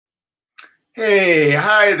Hey,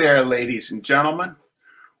 hi there, ladies and gentlemen.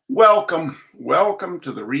 Welcome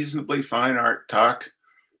to the Reasonably Fine Art Talk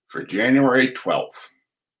for January 12th.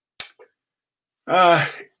 Uh,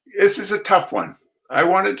 this is a tough one. I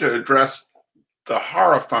wanted to address the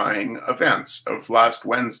horrifying events of last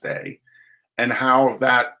Wednesday and how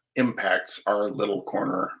that impacts our little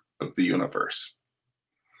corner of the universe.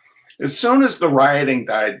 As soon as the rioting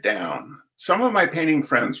died down, some of my painting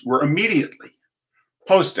friends were immediately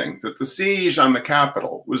posting that the siege on the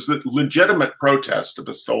Capitol was the legitimate protest of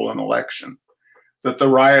a stolen election, that the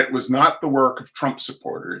riot was not the work of Trump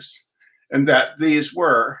supporters, and that these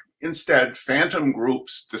were instead phantom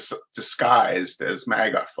groups disguised as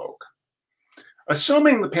MAGA folk.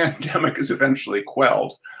 Assuming the pandemic is eventually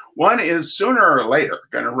quelled, one is sooner or later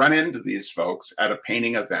going to run into these folks at a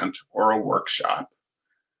painting event or a workshop.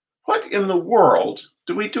 What in the world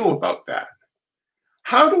do we do about that?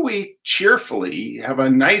 How do we cheerfully have a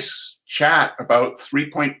nice chat about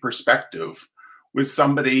three-point perspective with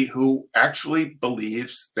somebody who actually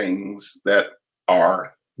believes things that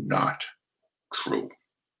are not true?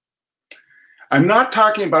 I'm not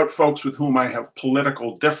talking about folks with whom I have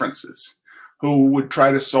political differences, who would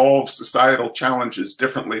try to solve societal challenges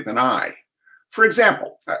differently than I. For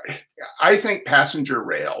example, I think passenger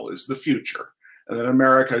rail is the future and that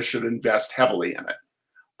America should invest heavily in it.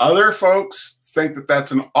 Other folks think that that's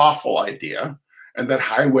an awful idea and that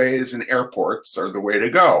highways and airports are the way to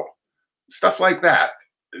go. Stuff like that.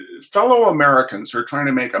 Fellow Americans are trying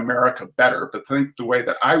to make America better, but think the way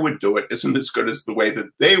that I would do it isn't as good as the way that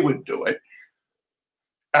they would do it.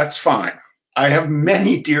 That's fine. I have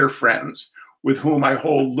many dear friends with whom I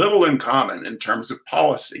hold little in common in terms of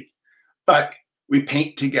policy, but we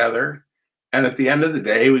paint together. And at the end of the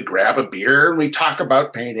day, we grab a beer and we talk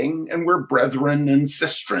about painting, and we're brethren and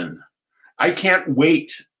sistren. I can't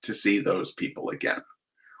wait to see those people again.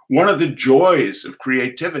 One of the joys of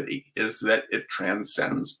creativity is that it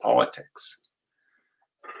transcends politics.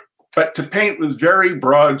 But to paint with very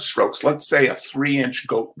broad strokes, let's say a 3-inch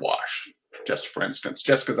goat wash, just for instance,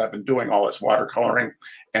 just because I've been doing all this watercoloring,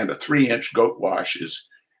 and a 3-inch goat wash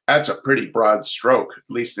that's a pretty broad stroke, at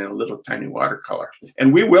least in a little tiny watercolor.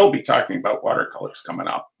 And we will be talking about watercolors coming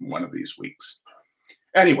up one of these weeks.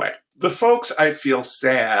 Anyway, the folks I feel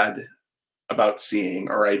sad about seeing,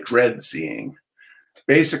 or I dread seeing,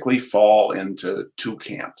 basically fall into two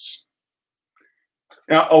camps.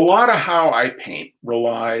 Now, a lot of how I paint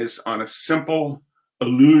relies on a simple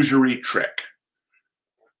illusory trick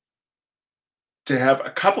to have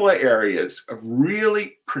a couple of areas of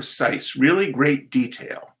really precise, really great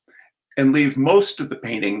detail and leave most of the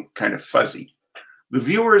painting kind of fuzzy. The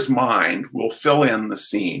viewer's mind will fill in the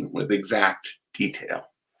scene with exact detail.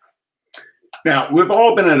 Now, we've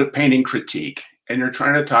all been at a painting critique, and you're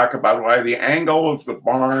trying to talk about why the angle of the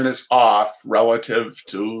barn is off relative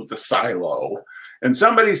to the silo. And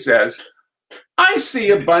somebody says, I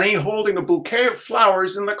see a bunny holding a bouquet of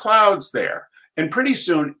flowers in the clouds there. And pretty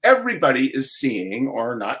soon, everybody is seeing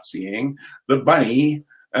or not seeing the bunny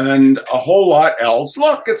and a whole lot else.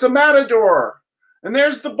 Look, it's a matador. And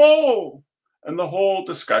there's the bull. And the whole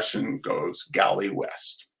discussion goes galley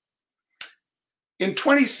west. In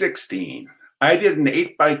 2016, I did an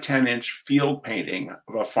 8 by 10-inch field painting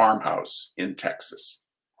of a farmhouse in Texas.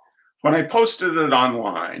 When I posted it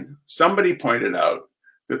online, somebody pointed out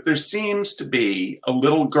that there seems to be a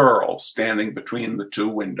little girl standing between the two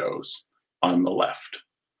windows on the left.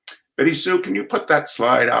 Betty Sue, can you put that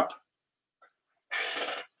slide up?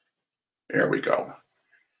 There we go.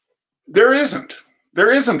 There isn't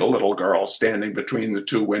a little girl standing between the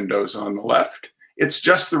two windows on the left. It's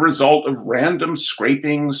just the result of random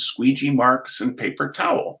scrapings, squeegee marks, and paper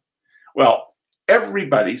towel. Well,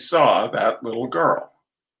 everybody saw that little girl.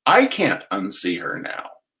 I can't unsee her now.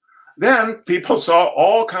 Then people saw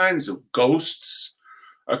all kinds of ghosts,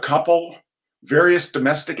 a couple, various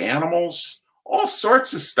domestic animals, all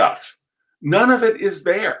sorts of stuff. None of it is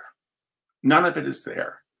there. None of it is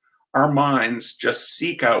there. Our minds just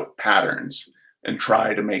seek out patterns and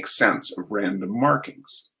try to make sense of random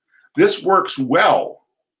markings. This works well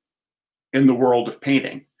in the world of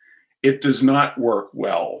painting. It does not work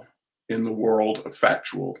well in the world of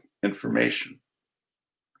factual information.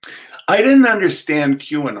 I didn't understand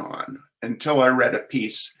QAnon until I read a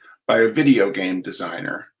piece by a video game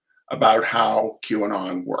designer about how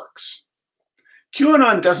QAnon works.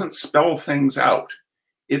 QAnon doesn't spell things out.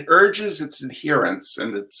 It urges its adherents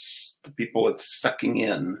and the people it's sucking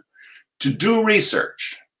in to do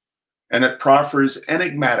research, and it proffers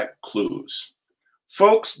enigmatic clues.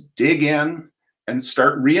 Folks dig in and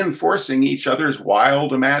start reinforcing each other's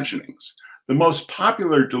wild imaginings. The most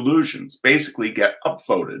popular delusions basically get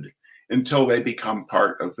upvoted until they become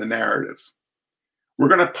part of the narrative. We're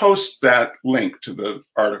going to post that link to the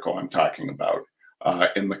article I'm talking about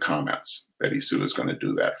in the comments. Betty Sue is going to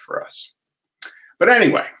do that for us. But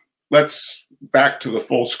anyway, let's back to the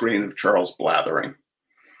full screen of Charles blathering.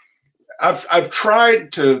 I've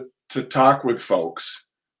tried to talk with folks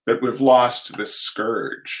that we've lost this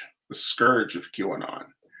scourge, the scourge of QAnon.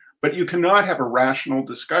 But you cannot have a rational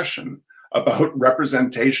discussion about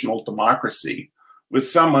representational democracy with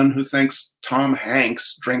someone who thinks Tom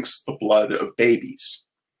Hanks drinks the blood of babies.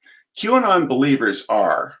 QAnon believers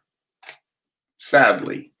are,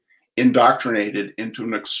 sadly, indoctrinated into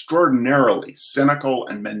an extraordinarily cynical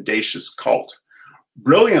and mendacious cult,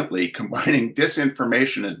 brilliantly combining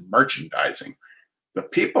disinformation and merchandising. The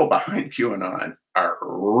people behind QAnon are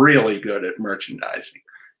really good at merchandising.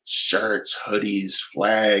 Shirts, hoodies,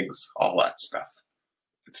 flags, all that stuff.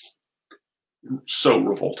 It's so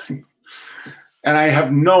revolting. And I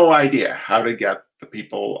have no idea how to get the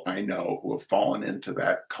people I know who have fallen into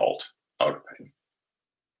that cult out of it.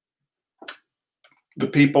 The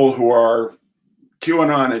people who are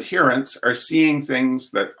QAnon adherents are seeing things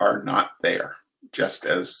that are not there, just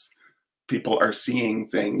as people are seeing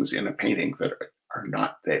things in a painting that are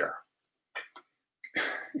not there.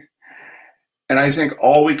 And I think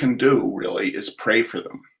all we can do really is pray for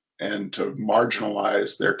them and to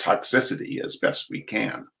marginalize their toxicity as best we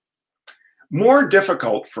can. More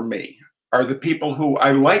difficult for me are the people who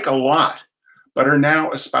I like a lot, but are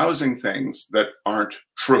now espousing things that aren't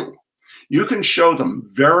true. You can show them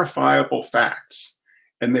verifiable facts,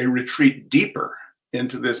 and they retreat deeper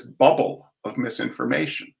into this bubble of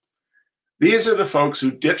misinformation. These are the folks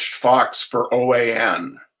who ditched Fox for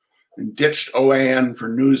OAN and ditched OAN for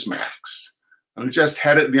Newsmax, who just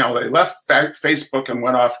headed, they left Facebook and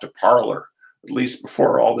went off to Parler, at least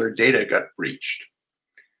before all their data got breached.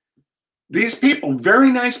 These people, very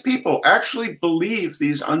nice people, actually believe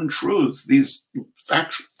these untruths, these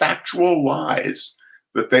factual lies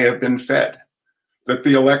that they have been fed, that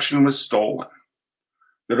the election was stolen,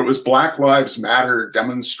 that it was Black Lives Matter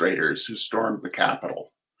demonstrators who stormed the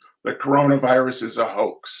Capitol, that coronavirus is a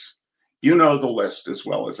hoax. You know the list as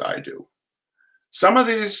well as I do. Some of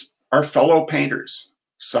these are fellow painters.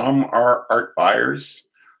 Some are art buyers.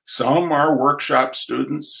 Some are workshop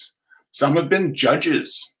students. Some have been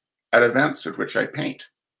judges at events at which I paint.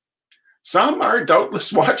 Some are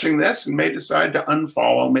doubtless watching this and may decide to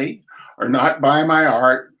unfollow me or not buy my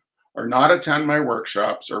art or not attend my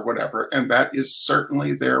workshops or whatever, and that is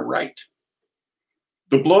certainly their right.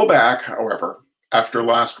 The blowback, however, after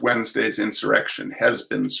last Wednesday's insurrection has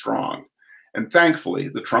been strong, and thankfully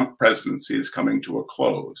the Trump presidency is coming to a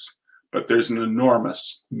close, but there's an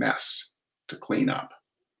enormous mess to clean up.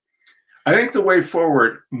 I think the way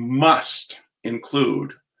forward must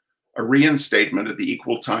include a reinstatement of the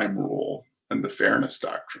equal time rule and the fairness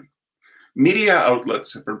doctrine. Media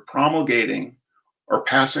outlets have been promulgating or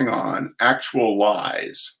passing on actual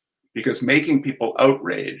lies because making people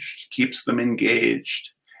outraged keeps them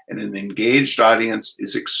engaged, and an engaged audience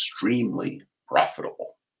is extremely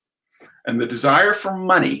profitable. And the desire for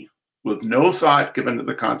money with no thought given to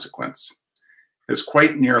the consequence has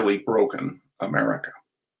quite nearly broken America.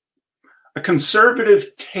 A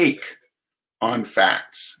conservative take on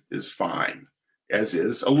facts is fine, as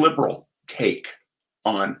is a liberal take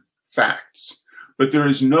on facts. But there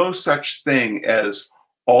is no such thing as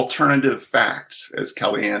alternative facts, as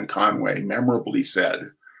Kellyanne Conway memorably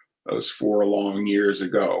said those 4 long years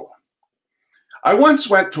ago. I once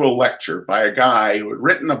went to a lecture by a guy who had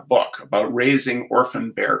written a book about raising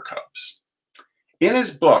orphan bear cubs. In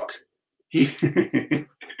his book, he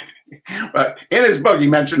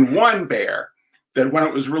mentioned one bear that when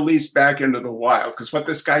it was released back into the wild, because what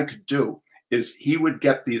this guy could do is he would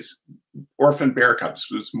get these orphan bear cubs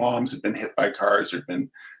whose moms had been hit by cars or been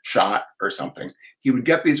shot or something. He would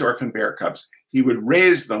get these orphan bear cubs. He would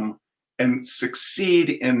raise them and succeed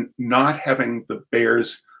in not having the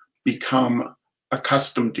bears become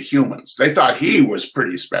accustomed to humans. They thought he was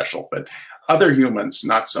pretty special, but other humans,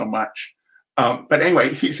 not so much. But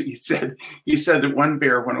anyway, he said that one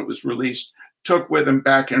bear, when it was released, took with him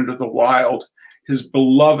back into the wild his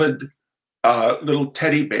beloved little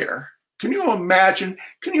teddy bear. Can you imagine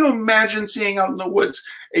seeing out in the woods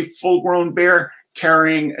a full-grown bear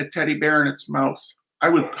carrying a teddy bear in its mouth? I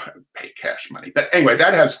would pay cash money. But anyway,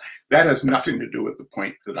 that has nothing to do with the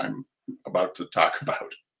point that I'm about to talk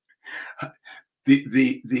about.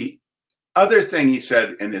 The other thing he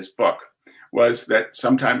said in his book was that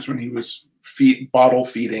sometimes when he was bottle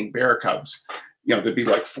feeding bear cubs, there'd be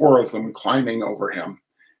like 4 of them climbing over him.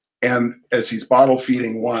 And as he's bottle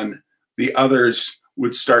feeding one, the others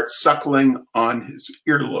would start suckling on his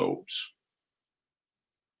earlobes.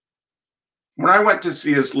 When I went to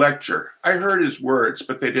see his lecture, I heard his words,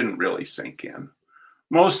 but they didn't really sink in.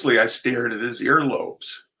 Mostly I stared at his earlobes.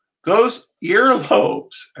 Those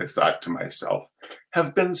earlobes, I thought to myself,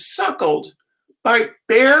 have been suckled by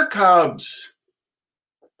bear cubs.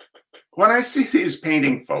 When I see these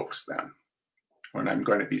painting folks then, when I'm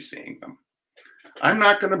going to be seeing them, I'm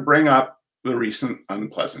not going to bring up the recent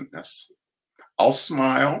unpleasantness. I'll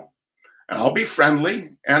smile and I'll be friendly,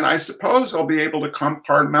 and I suppose I'll be able to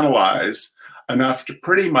compartmentalize enough to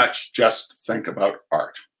pretty much just think about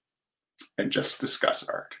art and just discuss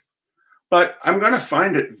art. But I'm going to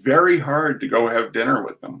find it very hard to go have dinner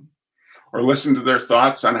with them or listen to their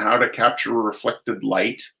thoughts on how to capture reflected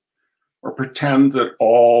light or pretend that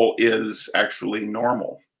all is actually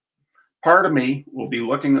normal. Part of me will be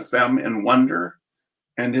looking at them in wonder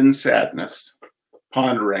and in sadness,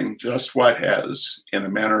 pondering just what has, in a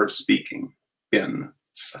manner of speaking, been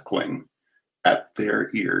suckling at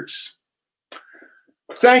their ears.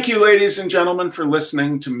 Thank you, ladies and gentlemen, for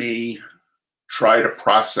listening to me try to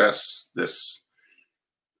process this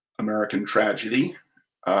American tragedy.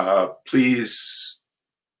 Please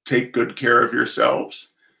take good care of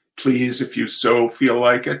yourselves. Please, if you so feel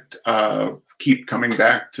like it, keep coming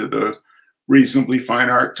back to the Reasonably Fine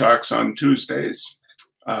Art Talks on Tuesdays.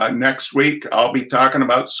 Next week, I'll be talking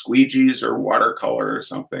about squeegees or watercolor or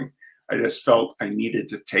something. I just felt I needed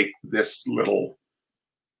to take this little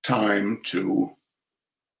time to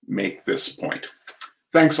make this point.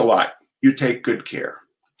 Thanks a lot. You take good care.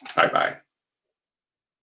 Bye-bye.